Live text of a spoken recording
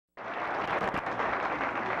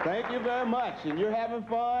Thank you very much. And you're having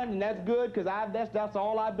fun, and that's good, because that's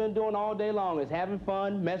all I've been doing all day long is having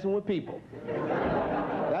fun, messing with people.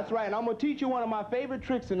 That's right, and I'm going to teach you one of my favorite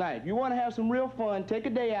tricks tonight. If you want to have some real fun, take a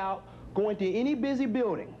day out, go into any busy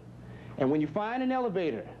building, and when you find an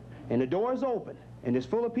elevator, and the door is open, and it's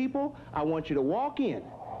full of people, I want you to walk in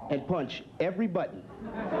and punch every button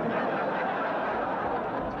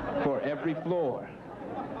for every floor.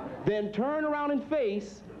 Then turn around and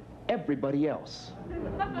face everybody else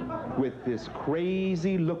with this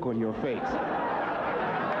crazy look on your face.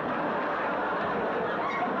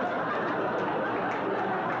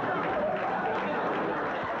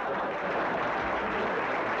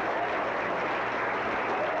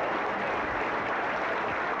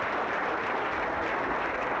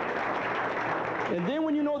 And then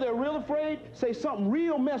when you know they're real afraid, say something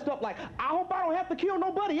real messed up like, I hope I don't have to kill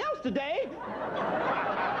nobody else today.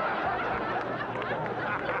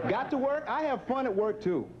 Got to work? I have fun at work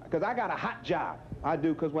too, because I got a hot job. I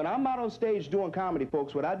do, because when I'm out on stage doing comedy,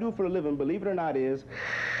 folks, what I do for a living, believe it or not, is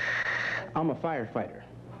I'm a firefighter.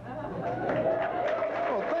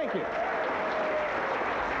 Oh, thank you.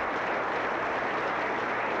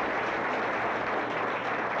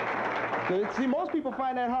 See, most people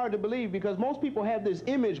find that hard to believe because most people have this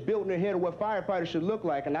image built in their head of what firefighters should look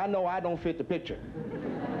like, and I know I don't fit the picture.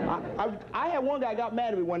 I had one guy got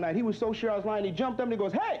mad at me one night. He was so sure I was lying, he jumped up and he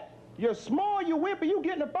goes, hey, you're small, you wimpy, you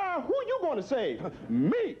get in the fire, who you going to save?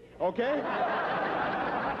 Me, okay?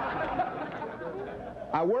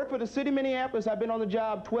 I work for the city of Minneapolis. I've been on the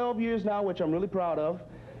job 12 years now, which I'm really proud of.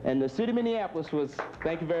 And the city of Minneapolis was,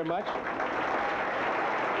 thank you very much.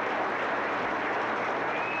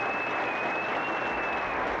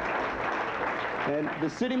 And the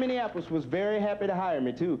city of Minneapolis was very happy to hire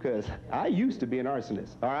me, too, because I used to be an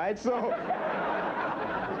arsonist, all right? So,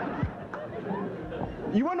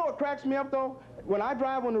 you want to know what cracks me up, though? When I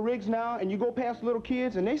drive on the rigs now, and you go past little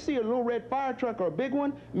kids, and they see a little red fire truck or a big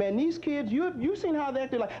one, man, these kids, you've seen how they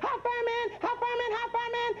act. They're like, hi, fireman, hi, fireman, hi,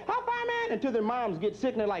 fireman, hi, fireman, until their moms get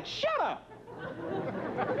sick, and they're like, shut up!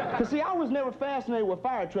 Because, see, I was never fascinated with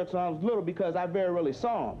fire trucks when I was little because I very rarely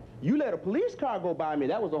saw them. You let a police car go by me,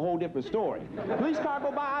 that was a whole different story. Police car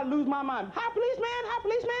go by, I'd lose my mind. Hi, policeman, hi,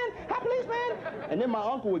 policeman, hi, policeman. And then my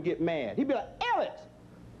uncle would get mad. He'd be like, Alex,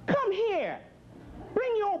 come here.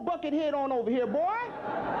 Bring your old bucket head on over here, boy.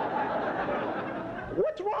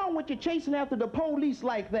 What's wrong with you chasing after the police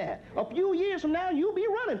like that? A few years from now, you'll be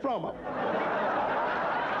running from them.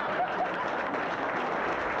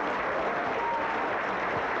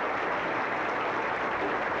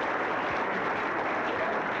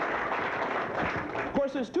 Of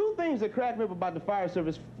course, there's two things that crack me up about the fire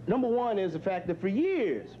service. Number one is the fact that for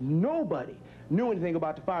years, nobody knew anything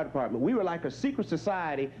about the fire department. We were like a secret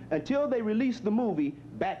society until they released the movie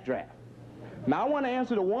Backdraft. Now, I want to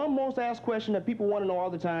answer the one most asked question that people want to know all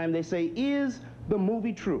the time. They say, is the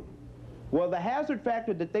movie true? Well, the hazard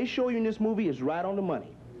factor that they show you in this movie is right on the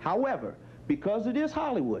money. However, because it is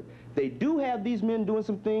Hollywood, they do have these men doing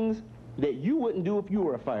some things that you wouldn't do if you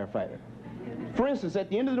were a firefighter. For instance, at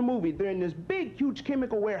the end of the movie, they're in this big, huge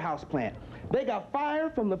chemical warehouse plant. They got fire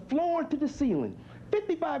from the floor to the ceiling.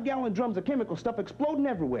 55-gallon drums of chemical stuff exploding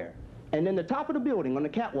everywhere. And then the top of the building on the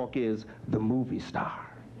catwalk is the movie star,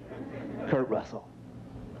 Kurt Russell,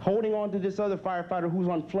 holding on to this other firefighter who's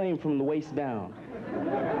on flame from the waist down.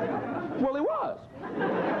 Well, he was.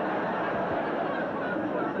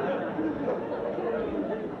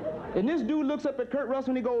 And this dude looks up at Kurt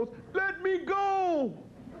Russell and he goes, let me go!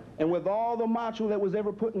 And with all the macho that was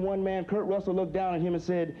ever put in one man, Kurt Russell looked down at him and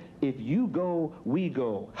said, if you go, we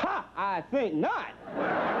go. Ha! I think not!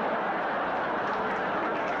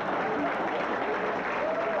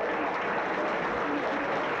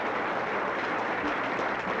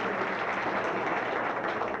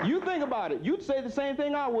 You think about it. You'd say the same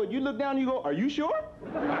thing I would. You look down and you go, are you sure?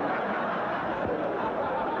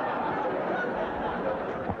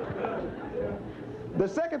 The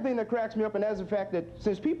second thing that cracks me up, and that's the fact that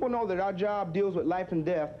since people know that our job deals with life and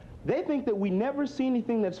death, they think that we never see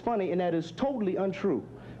anything that's funny, and that is totally untrue.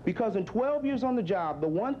 Because in 12 years on the job, the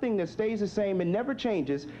one thing that stays the same and never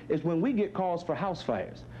changes is when we get calls for house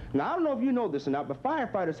fires. Now, I don't know if you know this or not, but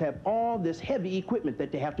firefighters have all this heavy equipment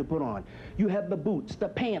that they have to put on. You have the boots, the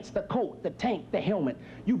pants, the coat, the tank, the helmet.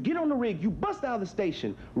 You get on the rig, you bust out of the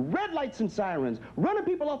station, red lights and sirens, running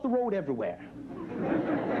people off the road everywhere.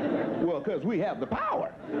 Well, because we have the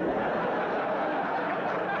power.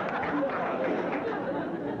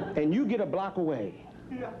 And you get a block away,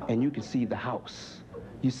 and you can see the house.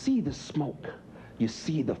 You see the smoke. You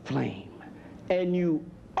see the flame. And you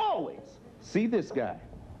always see this guy.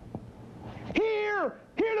 Here!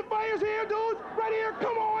 Here, the fire's here, dudes! Right here,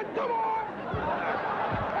 come on!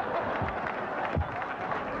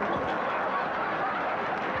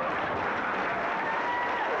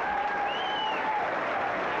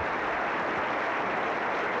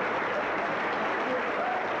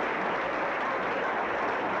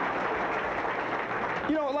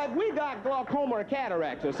 You know, like we got glaucoma or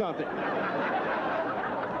cataracts or something.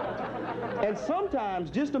 And sometimes,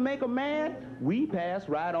 just to make a man, we pass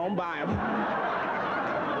right on by him.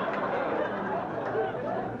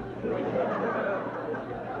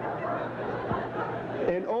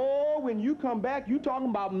 And oh, when you come back, you talking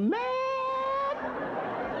about man,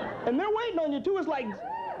 and they're waiting on you too. It's like,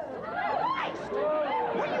 Christ,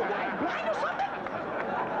 were you like blind or something?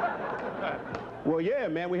 Well, yeah,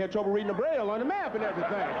 man, we had trouble reading the braille on the map and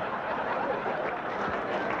everything.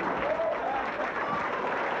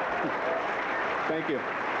 Thank you.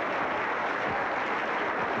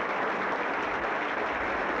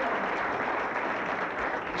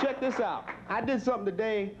 Check this out. I did something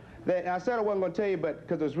today that I said I wasn't going to tell you, but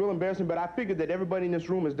because it was real embarrassing, but I figured that everybody in this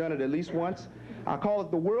room has done it at least once. I call it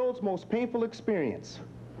the world's most painful experience: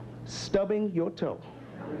 stubbing your toe.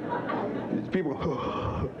 People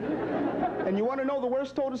go, and you want to know the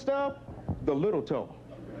worst toe to stub? The little toe.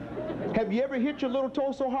 Have you ever hit your little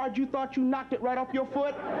toe so hard you thought you knocked it right off your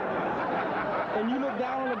foot? And you look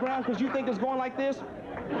down on the ground because you think it's going like this?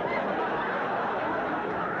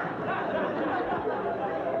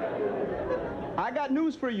 I got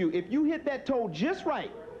news for you. If you hit that toe just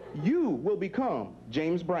right, you will become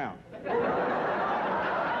James Brown.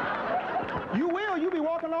 You will. You'll be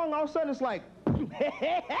walking along, all of a sudden it's like, hey,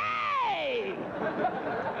 hey, hey!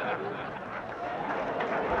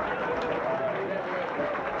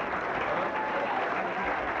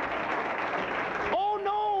 Oh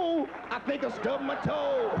no! I think I stubbed my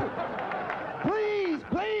toe. Please,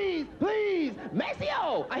 please, please,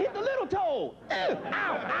 Maxio! I hit the little toe. Ow,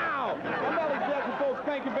 ow!